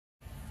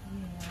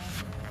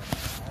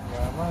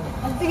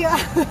Yeah.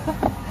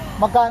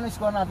 Magkano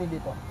score natin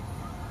dito?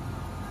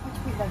 What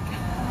you feel like?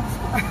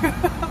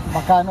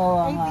 Magkano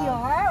ang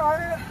APR or?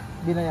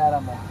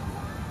 binayaran mo?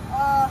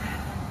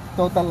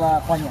 Total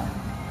kanya?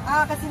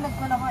 Kasi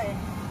nag-down ako eh.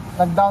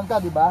 Nag-down ka,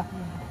 di ba?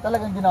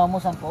 Talagang ginawa mo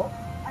 10?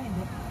 Ay,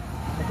 hindi.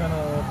 Magkano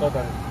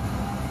total?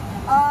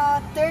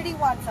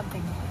 31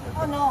 something.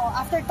 Oh no,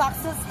 after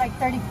taxes like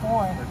 34.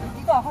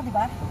 Dito ako, di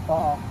ba?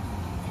 Oo.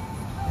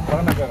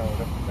 Parang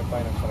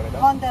nag-finance pa rin?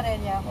 Honda rin,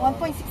 yeah.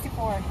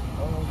 1.64.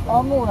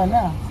 Mura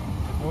na.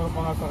 Mura pa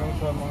nga sa akin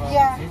sa mga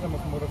isa,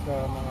 mas mura sa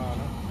mga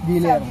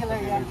dealer. Sa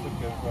dealer, yeah.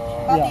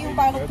 Pati yung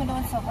pilot ko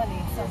noon sa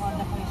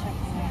Honda ko siya.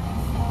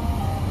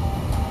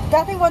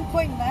 Dati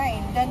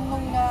 1.9. Then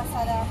nung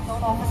sana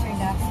loan officer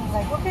na, he's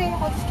like, okay,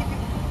 I'll just keep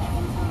it.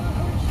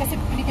 Kasi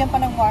binigyan pa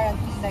ng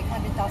warranty, like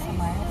 100,000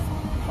 miles.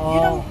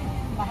 Yun ang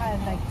mahal,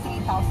 like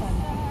 3,000.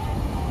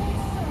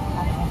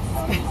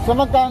 So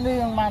magkano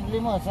yung monthly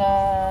mo sa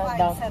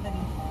 570.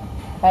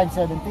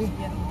 570?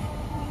 Yeah.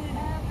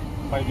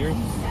 5 years?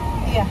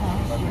 Yeah,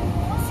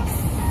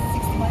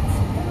 60 months.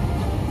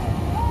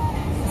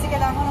 Kasi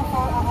kailangan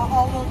ko ng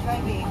all-wheel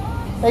driving.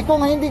 Eh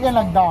kung hindi ka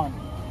nag-down?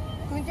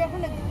 Kung hindi ako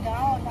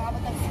nag-down,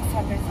 nakabot ng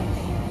 600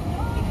 something.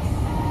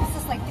 This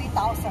is like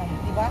 3,000,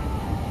 di ba?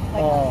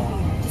 Like,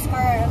 just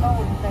car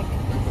alone, like,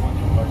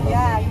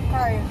 yeah, yung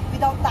car,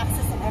 without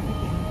taxes and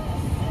everything.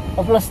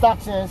 O plus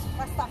taxes?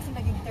 Plus taxes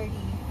naging 30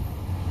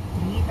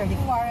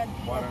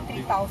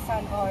 warranty,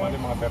 3,000 or...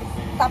 Mga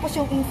 30. Tapos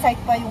yung inside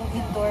pa, yung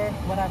indoor,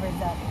 whatever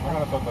that.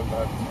 Mga total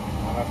lahat.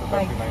 Mga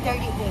like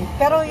 38.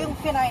 Pero yung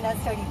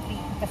finance,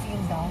 33. Kasi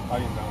yung down.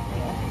 Yun down.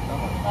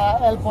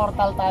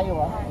 L-Portal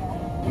tayo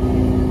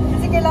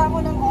Kasi kailangan ko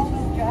ng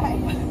all-wheel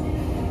drive.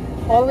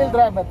 All-wheel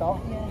drive ba to?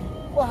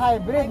 Yeah. O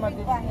hybrid,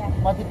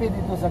 matipid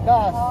ito sa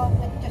gas.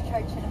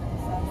 Nag-charge siya ng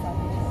isa,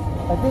 sabi niya.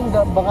 I think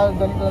baka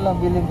ganito lang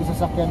bilhin ko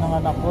sa sakyan ng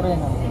anak ko rin.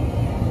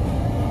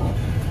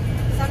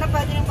 Sana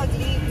pwede nang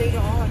mag-leave later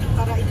on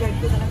para i-drive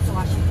ko na lang sa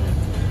Washington.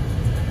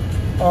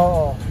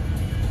 Oo.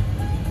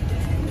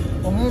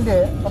 Kung hindi,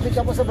 papick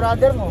up mo sa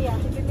brother mo.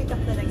 Yeah, pipick up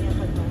na lang yan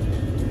pag mo.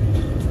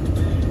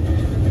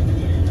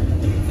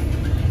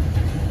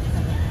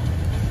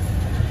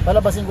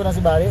 Palabasin ko na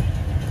si Barry.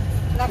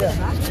 Lapit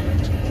ba?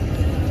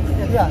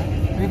 Yeah,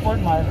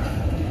 report Mark.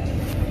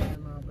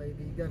 Mga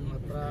kaibigan,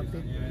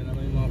 matraffic. Yan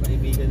naman yung mga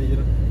kaibigan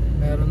niyo.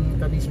 Meron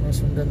kami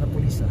sinusundan na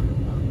pulis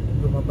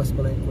lumabas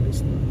pala yung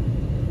pulis na.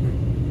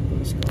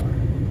 Pulis car.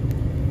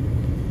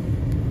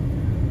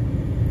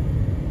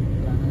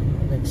 Wala na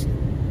yung exit.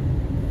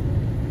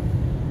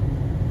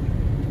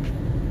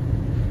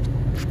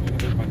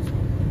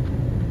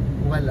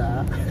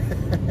 Wala.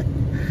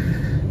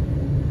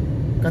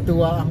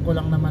 Katuwaan ko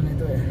lang naman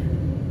ito eh.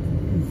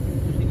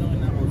 Sino nga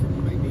nakausap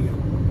mga kaibigan?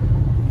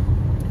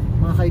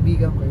 Mga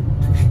kaibigan ko,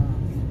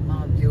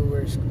 mga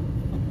viewers ko.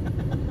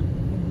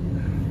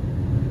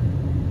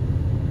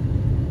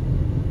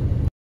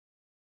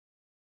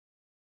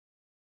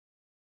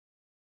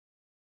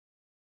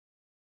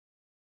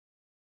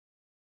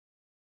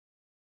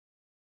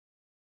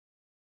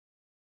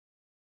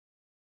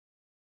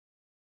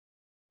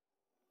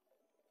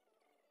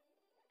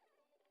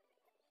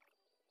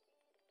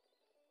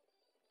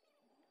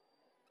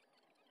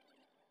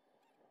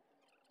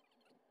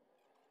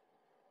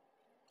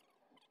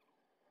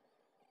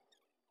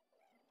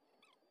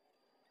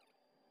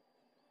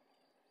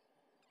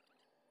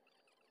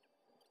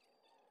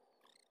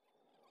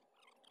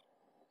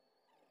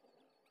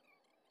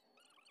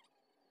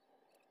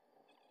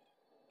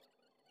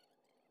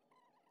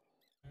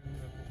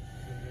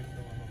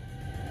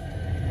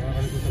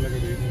 Nakakali ko talaga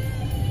dito.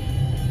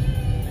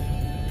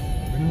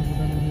 Ganun ko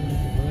na naman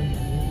dito ba?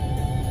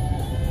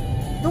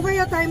 Doon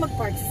kaya tayo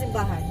mag-park sa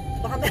simbahan?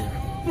 Baka meron.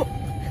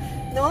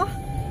 No?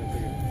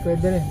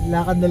 Pwede rin,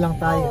 lakad na lang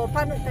tayo. Oo,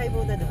 paano tayo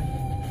muna doon?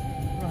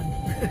 Run.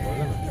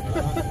 Wala na.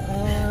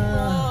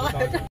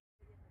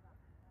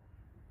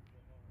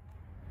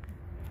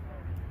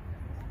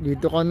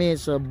 Dito kami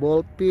sa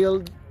ball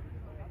field,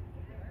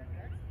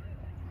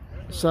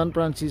 San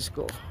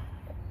Francisco.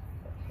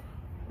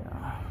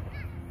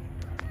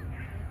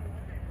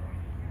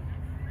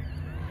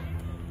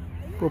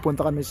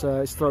 Pupunta kami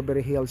sa Strawberry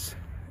Hills.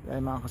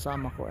 Ay mga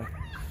kasama ko eh.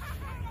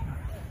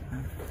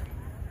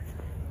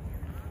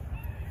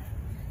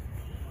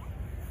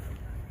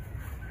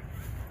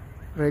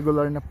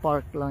 Regular na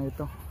park lang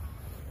ito.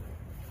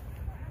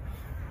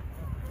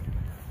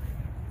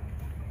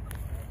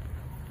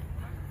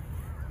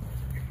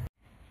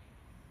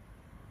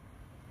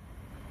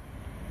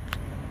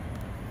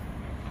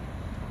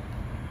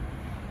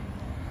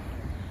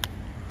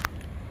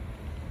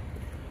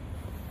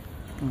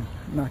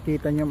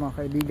 Nakita nyo mga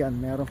kaibigan,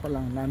 meron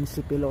palang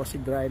Nancy Pelosi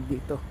Drive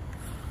dito.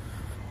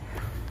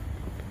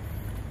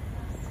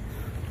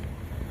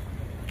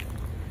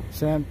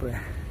 Siyempre,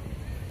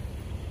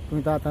 kung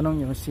tatanong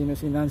nyo sino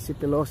si Nancy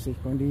Pelosi,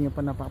 kung hindi nyo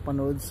pa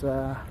napapanood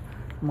sa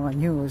mga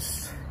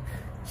news,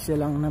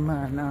 siya lang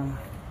naman ang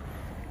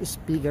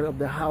Speaker of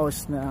the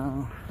House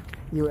ng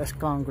US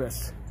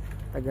Congress.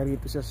 Taga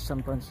rito siya sa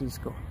San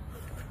Francisco.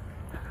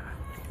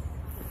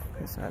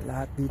 Sa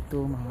lahat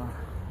dito mga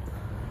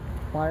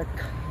park,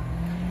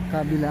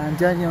 kabilaan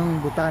dyan yung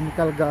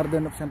Botanical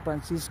Garden of San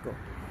Francisco,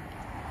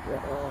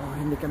 pero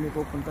hindi kami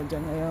pupunta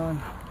dyan ngayon.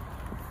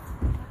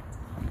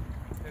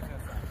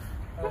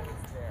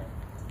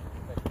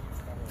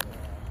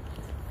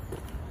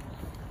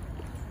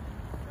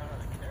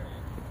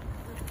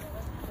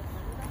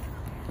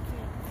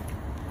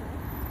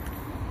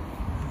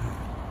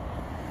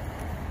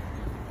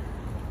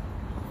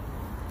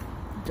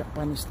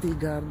 Japanese Tea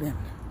Garden.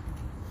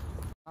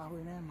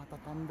 Kahoy na yan,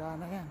 matatanda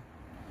na yan.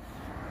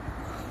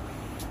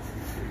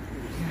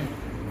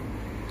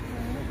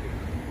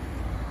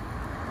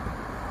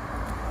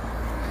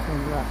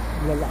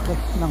 Lalaki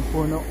ng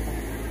puno.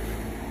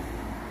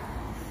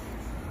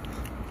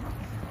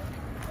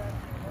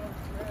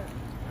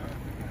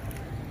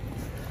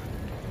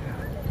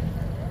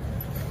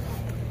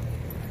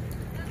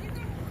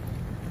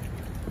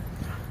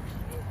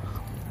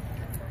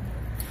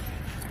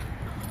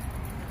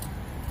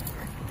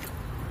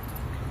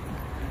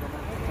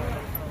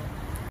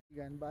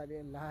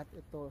 Bali lahat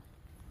ito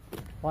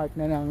part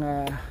na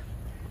ng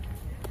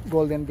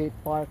Golden Gate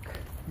Park.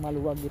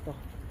 Maluwag ito,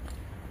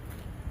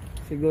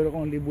 siguro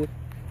kung libot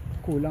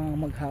kulang ang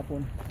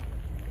maghapon.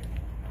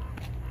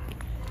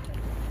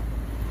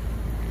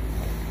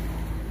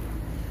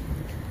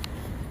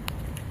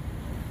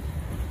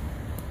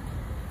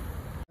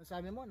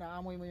 Sabi mo,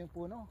 naamoy mo yung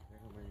puno?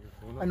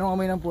 Anong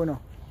amoy ng puno?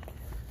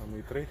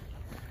 Amoy tre.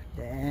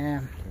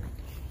 Damn.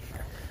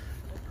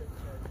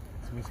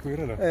 May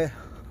squirrel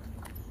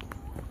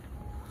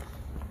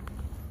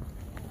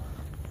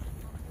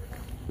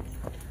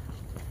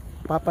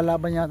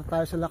Papalaban yata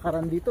tayo sa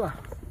lakaran dito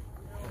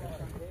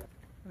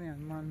Ano yan,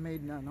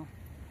 man-made na no?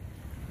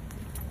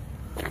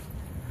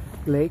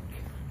 Lake.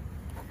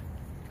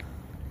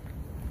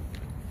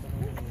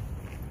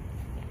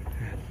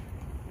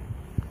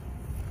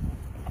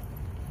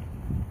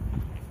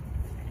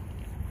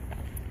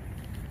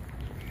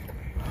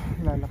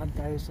 Lalakad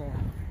tayo sa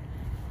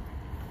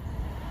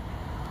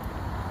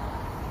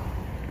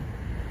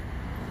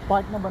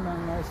part na ba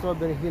ng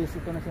Strawberry Hills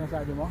ito na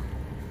sinasabi mo?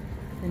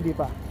 Hindi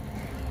pa.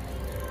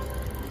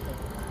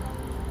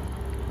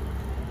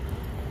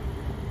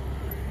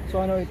 So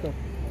ano ito?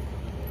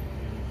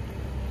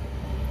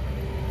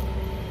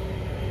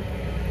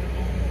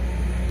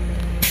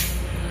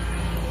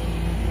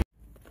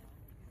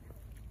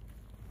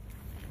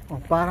 Oh,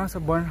 parang sa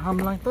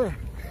Burnham lang ito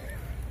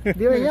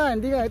Hindi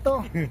yan, hindi nga ito.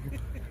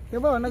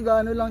 Diba,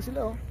 nag-ano lang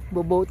sila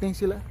boboating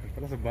sila.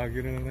 Para sa Baguio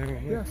na lang tayo.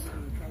 Yes.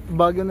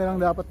 Baguio na lang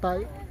dapat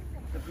tayo.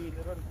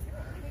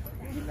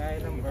 Ginaya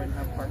ng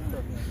Burnham Park to.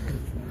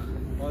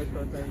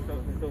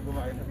 Ito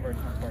gumaya sa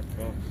Burnham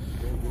Park.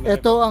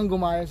 Ito ang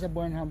gumaya sa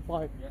Burnham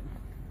Park.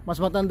 Mas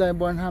matanda yung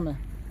Burnham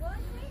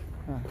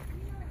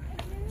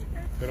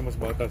Pero mas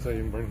bata sa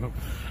yung Burnham.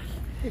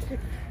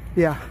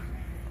 Yeah.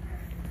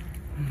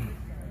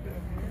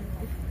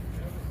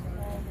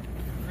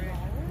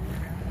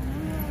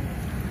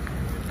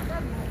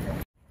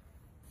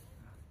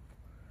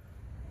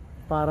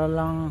 Para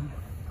lang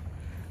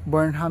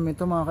Burnham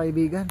ito mga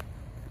kaibigan.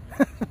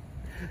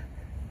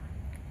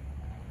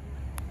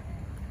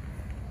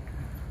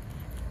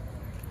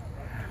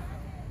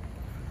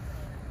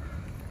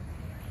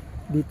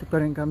 Dito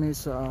pa rin kami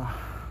sa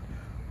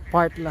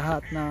part lahat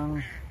ng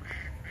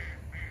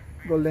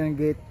Golden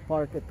Gate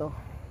Park ito.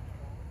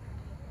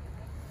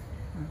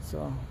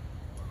 So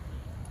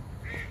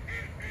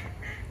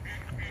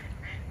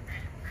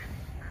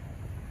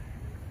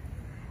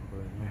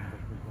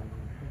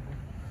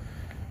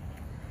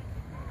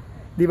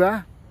di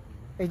ba?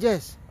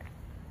 Jess,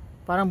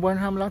 parang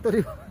Burnham lang to,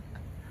 di ba?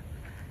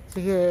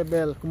 Sige,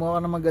 Bel, kumuha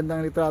ka ng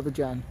magandang litrato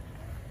dyan.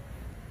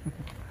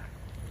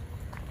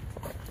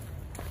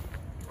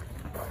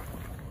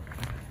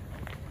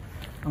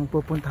 Ang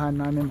pupuntahan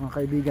namin mga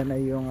kaibigan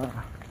ay yung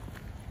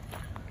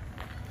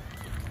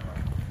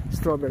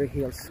Strawberry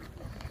Hills.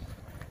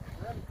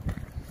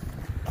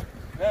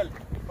 Well,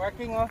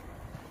 parking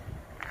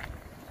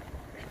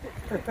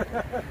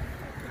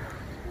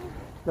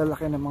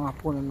Lalaki ng mga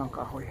puno ng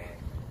kahoy.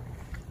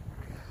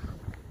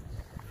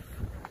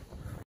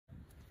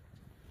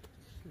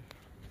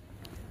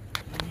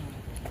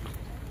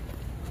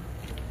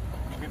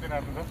 Dito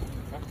natin to?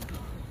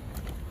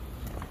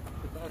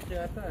 Ito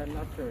yata, I'm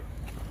not sure.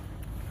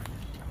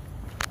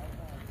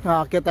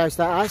 Nakakita tayo sa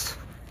taas.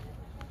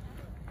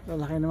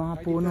 Lalaki ng mga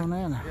puno na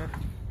yan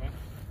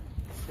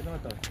Sino mo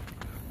to?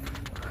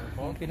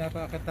 Oo,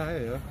 pinapaakyat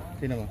tayo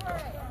Sino mo?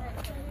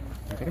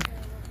 Okay.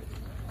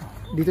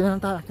 Dito na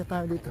lang tayo,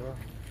 tayo dito.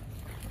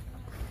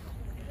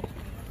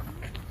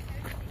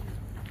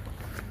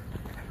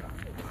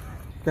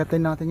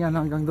 Katin natin yan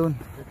hanggang doon.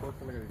 May poles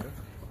talaga dito?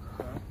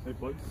 May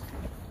poles?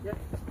 Yes.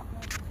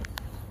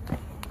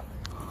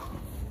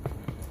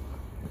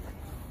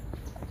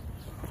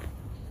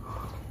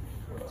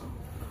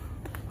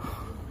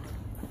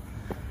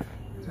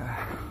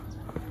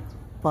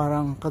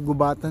 Parang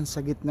kagubatan sa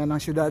gitna ng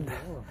syudad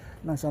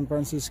ng San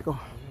Francisco.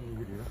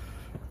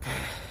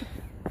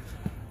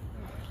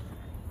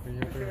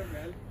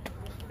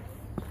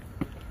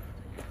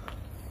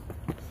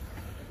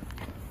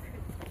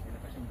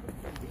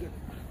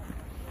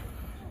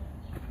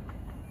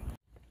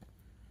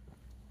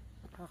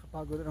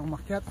 pagod ng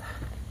umakyat,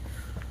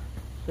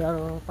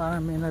 pero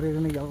parang may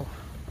naririnig ako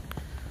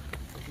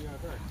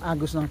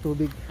agos ng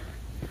tubig.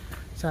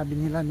 Sabi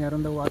nila meron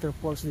daw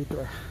waterfalls dito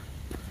eh.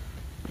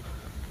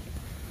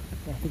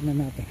 So, tignan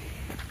natin.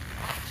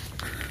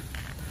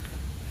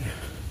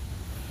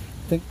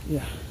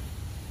 Yeah.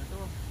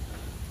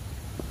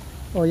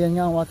 Oh, yan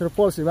nga ang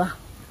waterfalls, diba?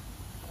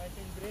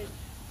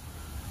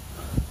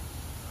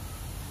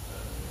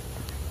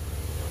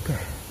 Okay.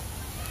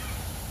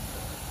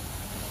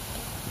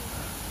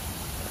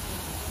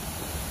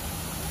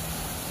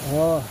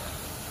 Oh.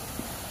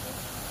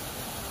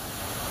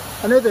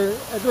 Ano ito?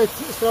 Ito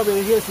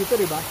Strawberry Hills dito,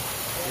 diba?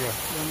 Yeah.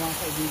 Yung mga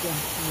kaibigan,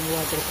 yung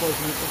waterfalls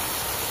dito.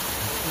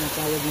 Yung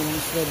tawag nyo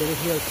ng Strawberry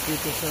Hills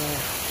dito sa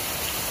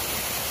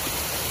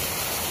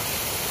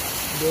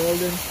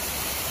Golden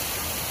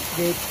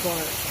Gate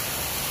Park.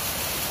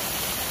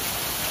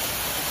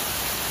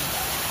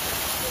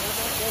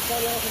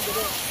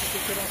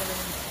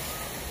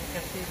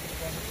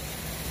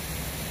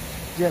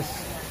 Yes.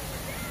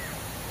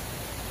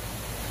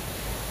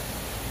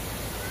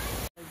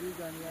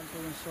 Kaibigan, yan po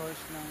yung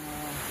source ng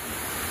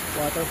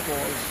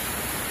waterfalls.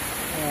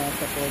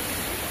 Tapos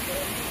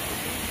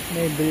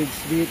may bridge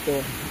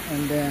dito,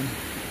 and then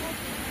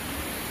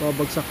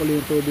babagsak ulit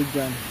yung tubig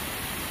dyan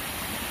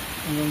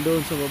hanggang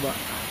doon sa baba.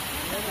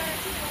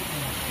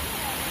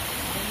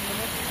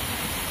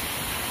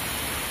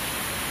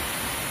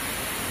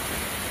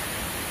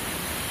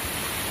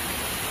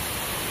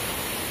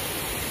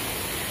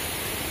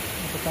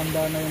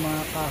 Tanda na yung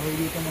mga kahoy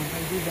dito mga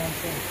kaibigan,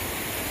 so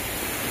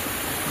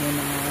may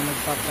mga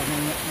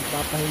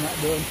nagpapahinga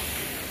doon.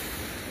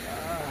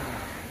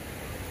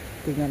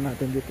 Tingnan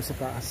natin dito sa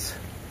taas.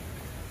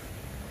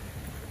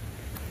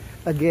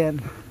 Again,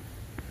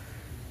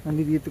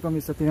 nandito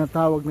kami sa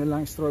tinatawag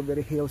nilang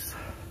Strawberry Hills.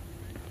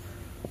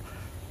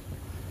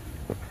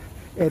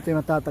 Ito yung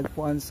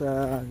matatagpuan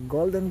sa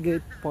Golden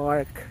Gate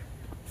Park,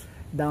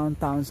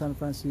 downtown San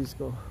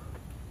Francisco.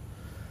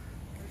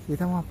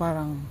 Kita mo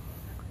parang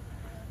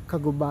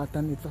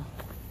kagubatan ito.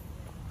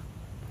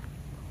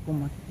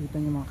 Kung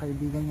makikita nyo mga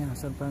kaibigan niya,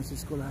 San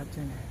Francisco lahat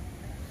yan eh.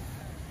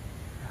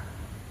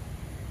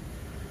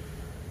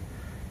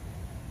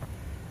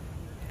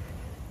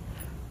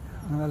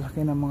 Ang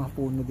lalaki ng mga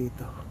puno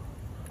dito.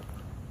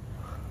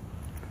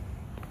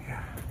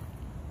 Yeah.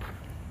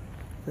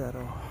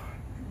 Pero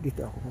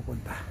dito ako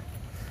pupunta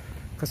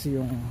kasi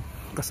yung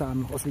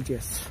kasama ko si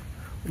Jess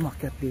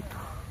umakyat dito.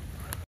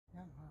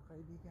 Yan mga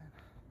kaibigan,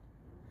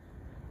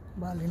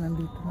 bali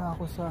nandito na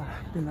ako sa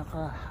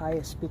pinaka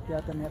highest peak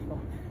yata nito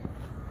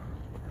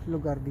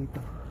lugar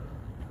dito.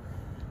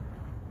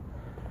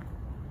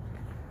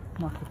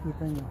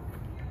 Makikita nyo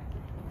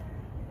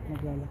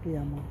maglalaki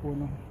ang mga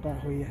punong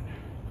kahoy yan.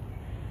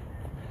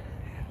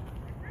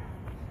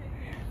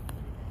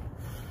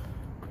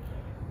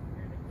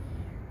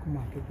 Kung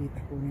makikita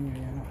ko niyo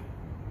yan,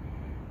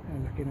 ang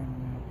laki ng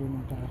mga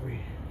punong kahoy.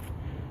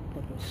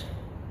 Tapos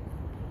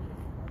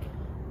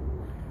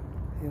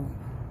yun,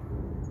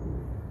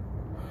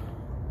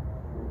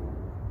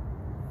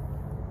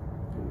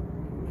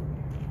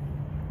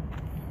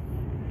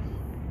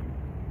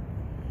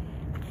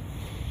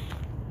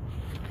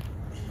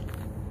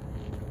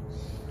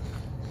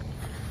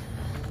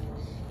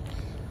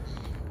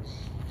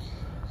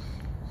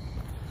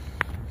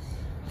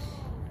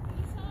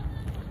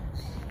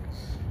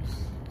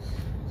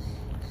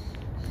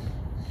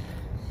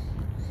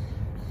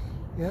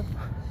 yep,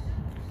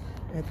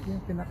 ito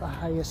yung pinaka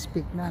highest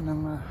peak na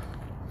ng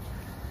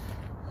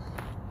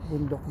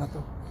bundok na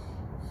to.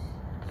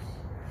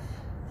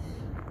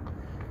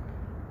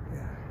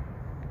 Yeah.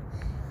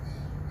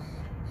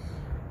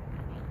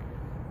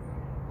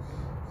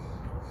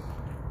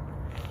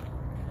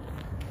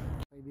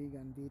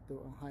 Kaibigan,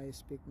 dito ang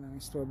highest peak ng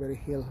Strawberry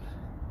Hill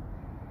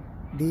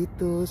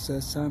dito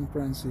sa San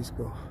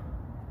Francisco.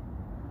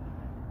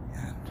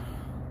 Yan,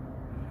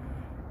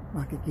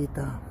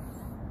 makikita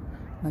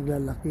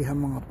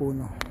naglalakihang mga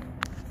puno.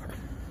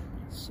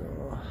 So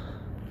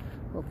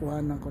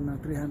kukuhanan ko ng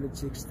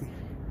 360.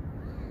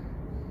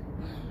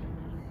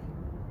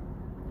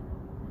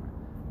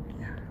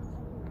 Yan,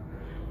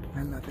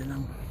 tingnan natin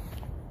ang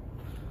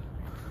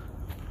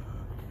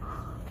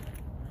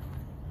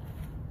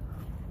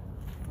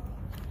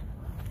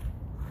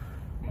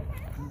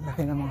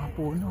laki ng mga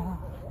puno.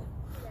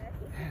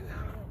 Yan.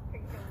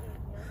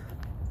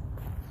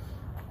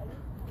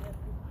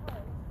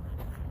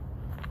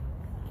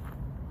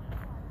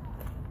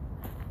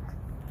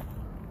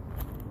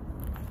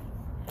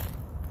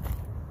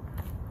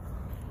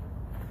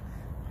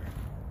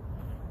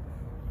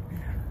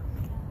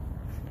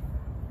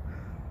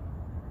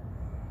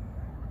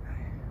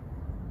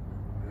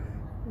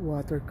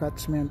 Water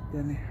catchment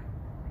yan eh.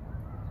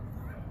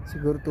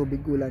 Siguro tubig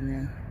ulan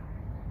yan,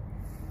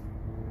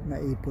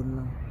 naipon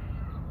lang.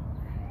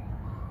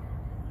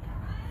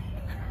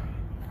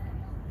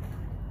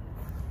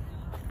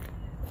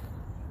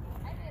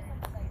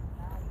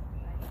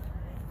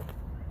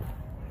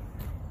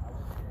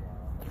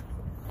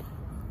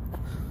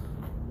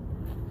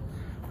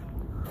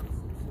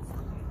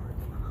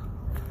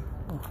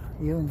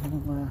 Yun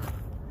yung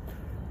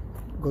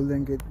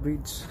Golden Gate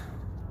Bridge.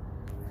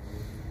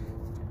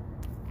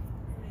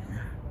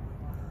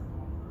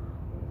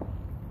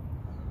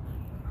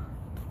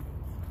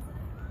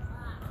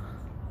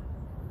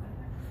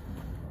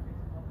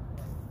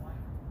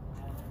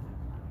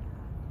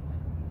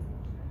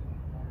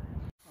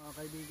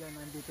 Kaibigan,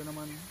 nandito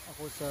naman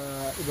ako sa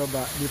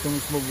ibaba. Dito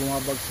mismo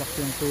bumabagsak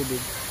yung tubig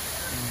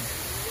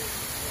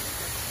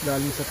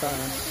galing sa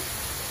taas,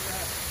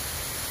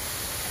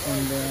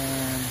 and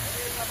then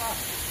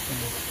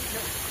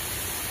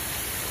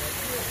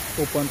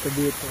pupunta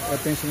dito.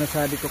 Ito yung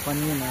sinasabi ko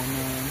kanina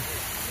na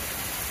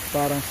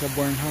parang sa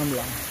Burnham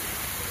lang,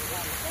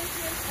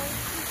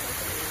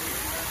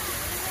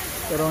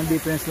 pero ang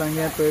difference lang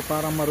nito ay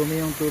parang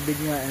marumi yung tubig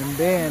niya, and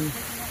then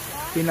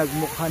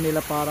pinagmukha nila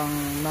parang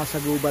nasa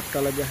gubat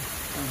talaga.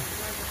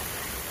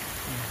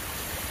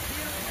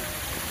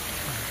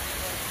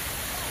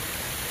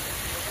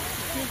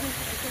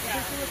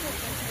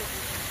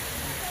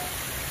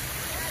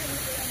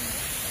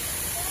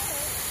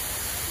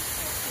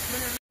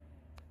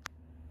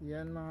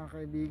 Yan mga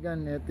kaibigan,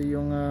 ito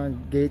yung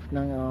gate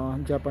ng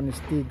Japanese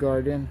Tea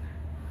Garden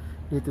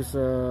dito sa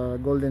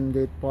Golden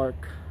Gate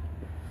Park,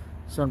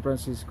 San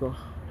Francisco.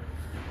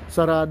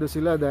 Sarado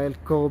sila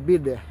dahil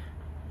COVID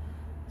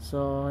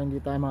so hindi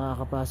tayo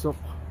makakapasok,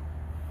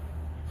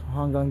 so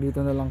hanggang dito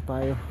na lang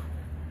tayo.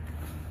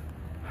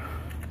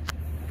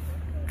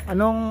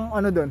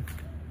 Ano doon?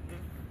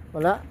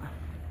 Wala?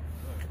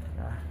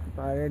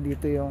 Tayo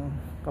dito yung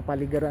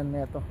kapaligiran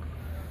nito.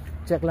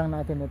 Check lang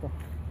natin ito.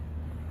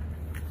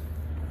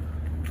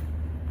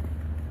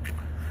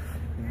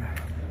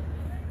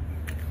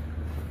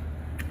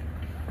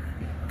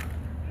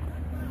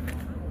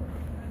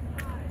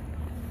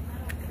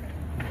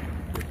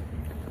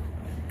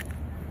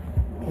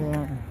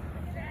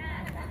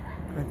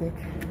 I think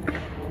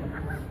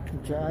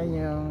diyan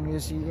yung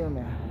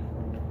museum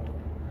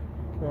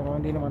pero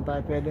hindi naman tayo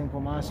pwedeng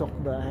pumasok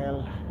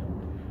dahil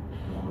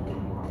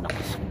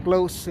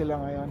close sila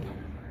ngayon.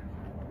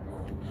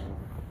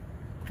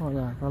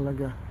 Wala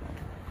talaga,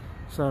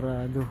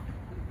 sarado.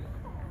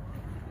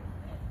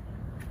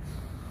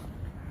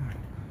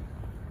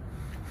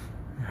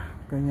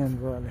 Ganyan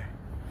pala,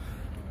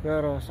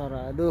 pero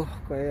sarado,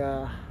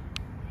 kaya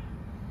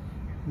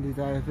hindi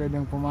tayo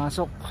pwedeng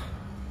pumasok.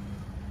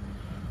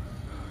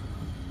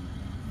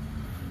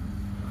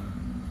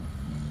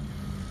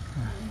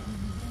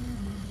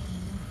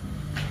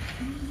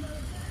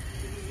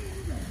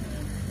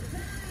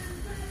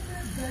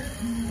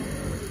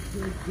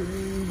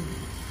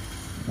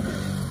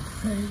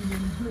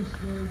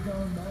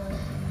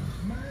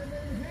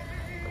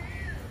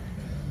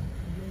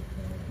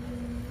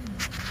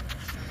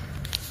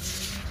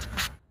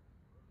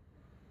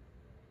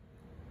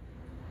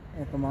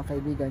 Ito mga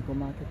kaibigan, kung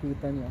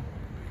makikita nyo,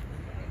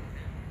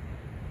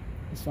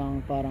 isang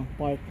parang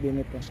park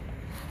din ito.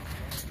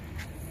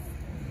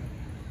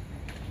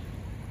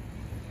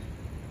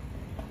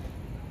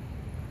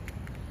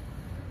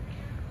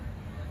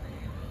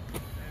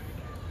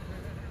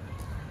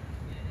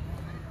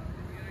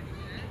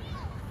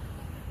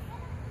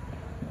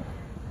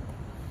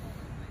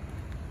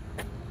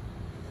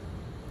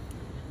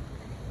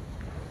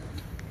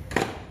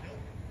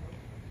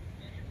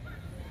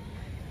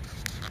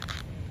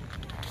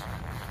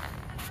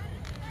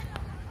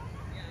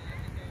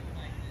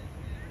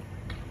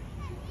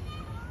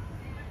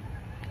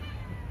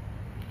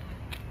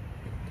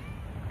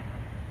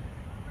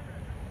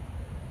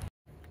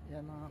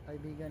 Yan mga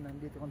kaibigan,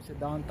 nandito kami sa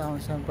downtown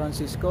San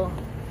Francisco.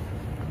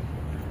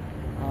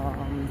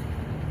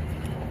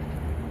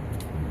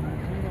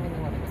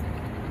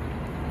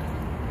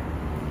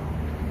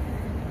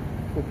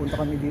 Pupunta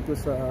kami dito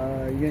sa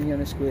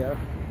Union Square.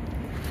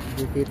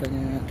 Dikita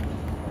nyo yan.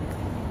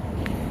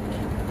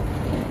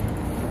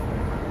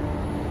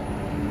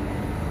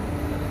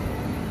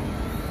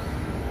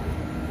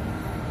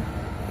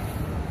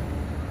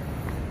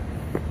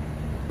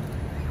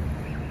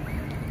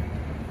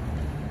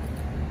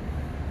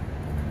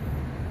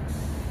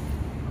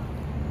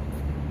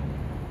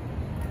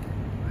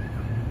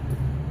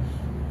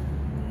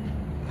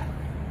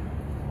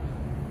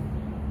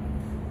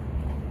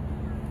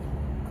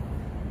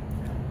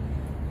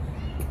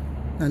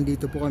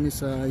 Nandito po kami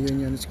sa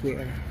Union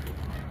Square.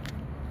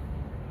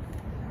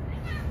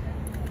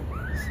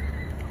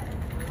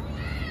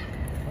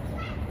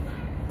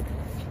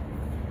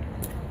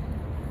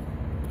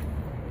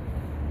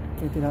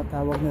 Yung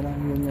tinatawag nilang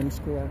Union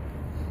Square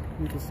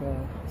dito sa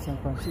San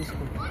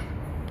Francisco.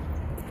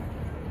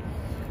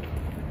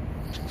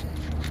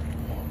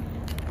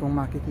 Kung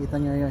makikita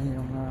nyo yan,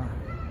 yung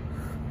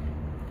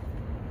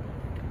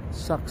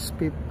Saks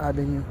Fifth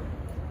Avenue,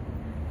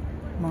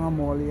 mga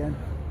mall yan.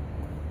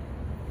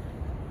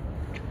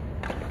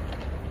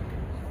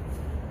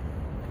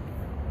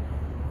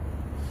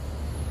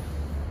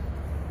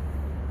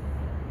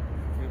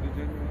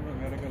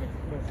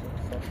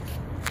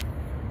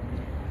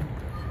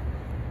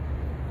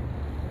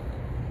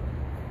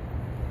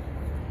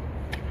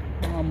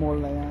 Mga mall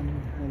na yan.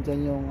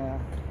 Nandyan yung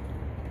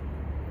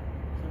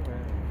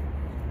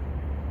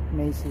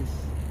Macy's.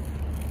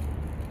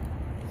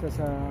 Isa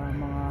sa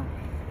mga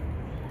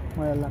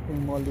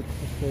malalaking mall dito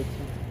sa States.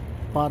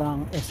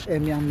 Parang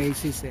SM yung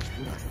Macy's eh.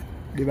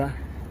 Di ba?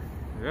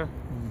 Yeah.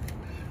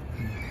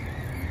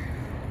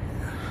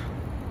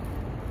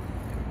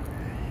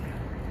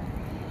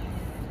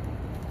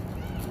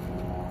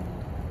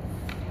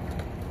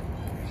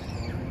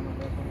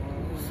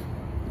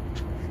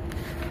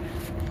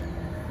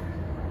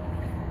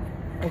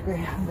 Okay,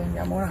 hanggang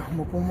dyan muna.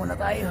 Umupo muna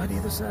tayo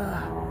dito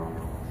sa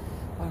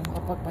para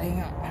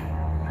makapagpahinga.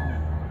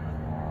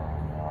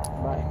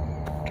 Bye.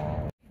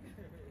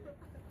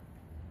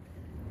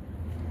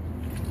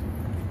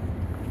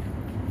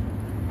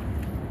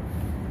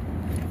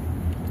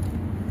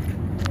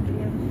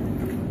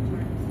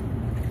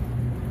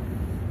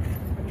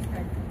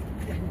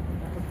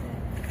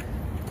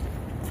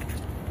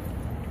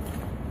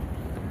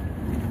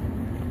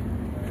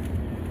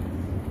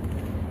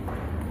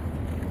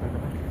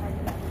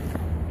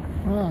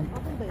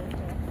 Open ba yun,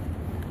 sir?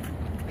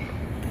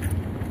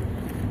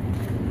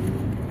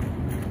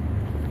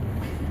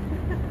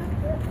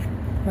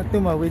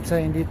 Tumawid sa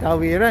hindi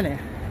tawiran eh.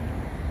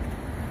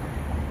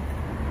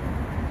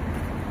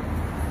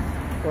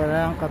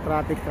 Walang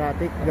ka-traffic,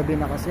 gabi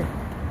na kasi.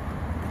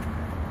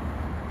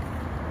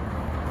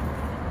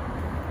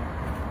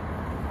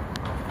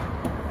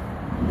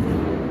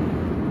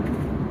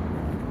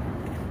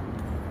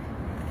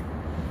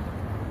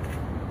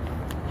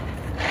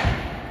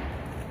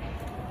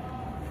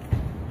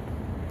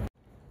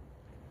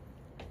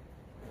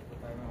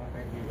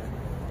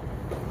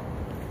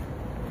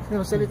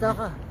 Sige, salita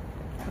ka.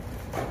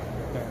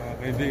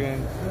 Kaibigan,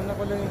 Ano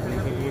ko lang yung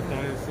nagulot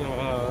tayo sa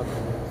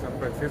San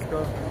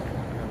Francisco.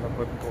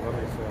 Nalapad po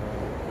kami sa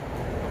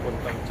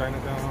papuntang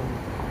Chinatown.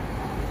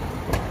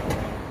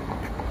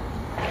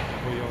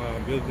 Ito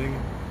yung building.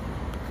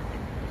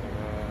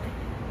 Saka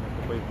ito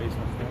pa yung face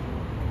mask na.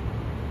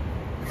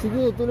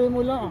 Sige, tuloy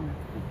mo lang.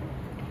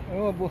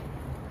 Oo,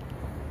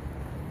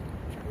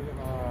 Ito yung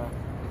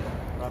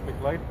traffic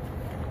light.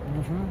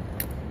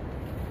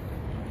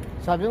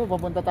 Sabi mo,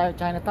 papunta tayo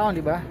Chinatown,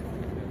 di ba?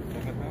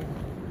 Chinatown.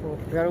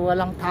 Pero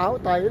walang tao,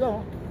 tayo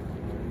lang.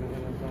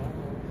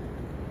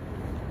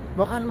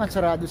 Baka naman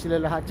sarado sila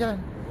lahat dyan.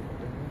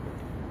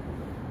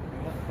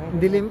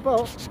 Dilim pa,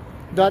 oh.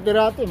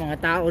 Dati-dati,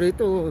 mga tao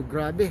rito,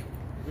 grabe.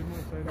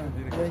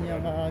 Yan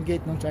yung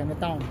gate ng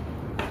Chinatown.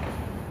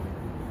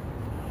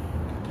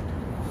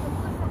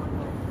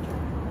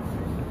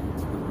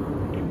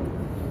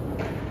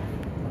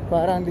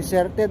 Parang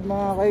deserted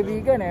mga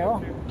kaibigan eh,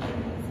 oh.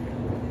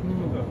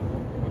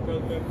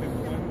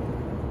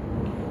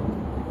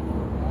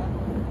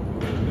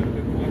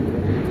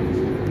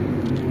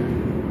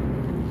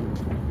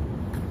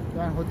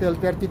 Hotel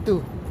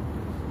 32.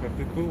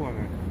 32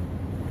 ano.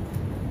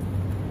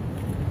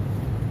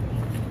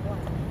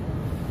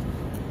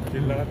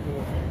 Gelato.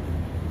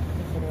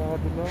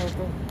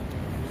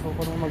 Gusto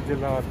ko nang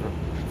mag-gelato.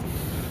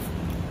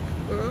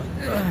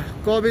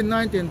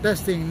 COVID-19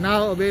 testing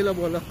now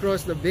available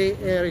across the Bay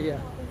Area.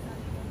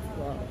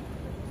 Wow.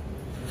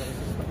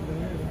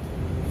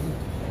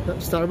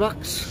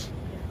 Starbucks.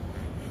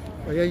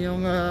 Ayan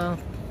yung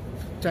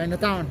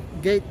Chinatown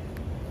gate.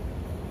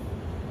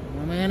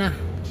 Mamaya na.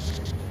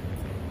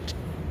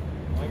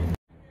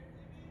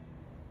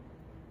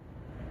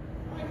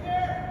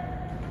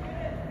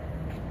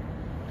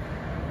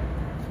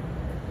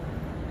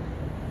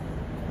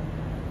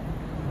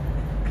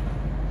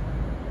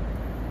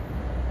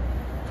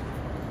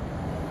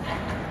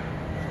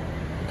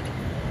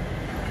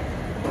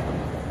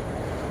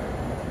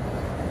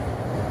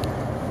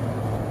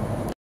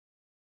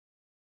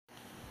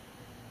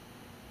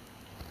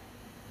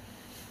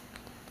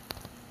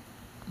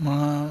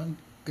 Mga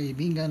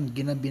kaibigan,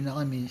 ginabi na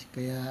kami,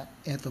 kaya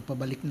eto,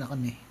 pabalik na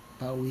kami,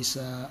 pauwi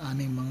sa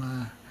aming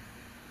mga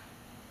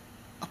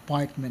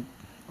apartment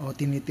o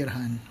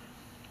tinitirhan.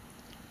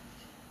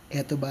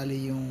 Eto,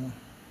 bali yung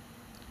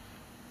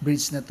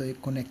bridge na to ay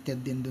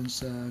connected din dun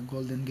sa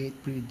Golden Gate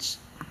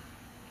Bridge.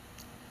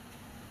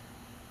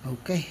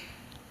 Okay,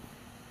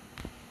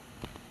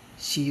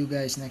 see you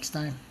guys next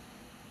time.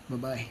 Bye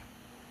bye.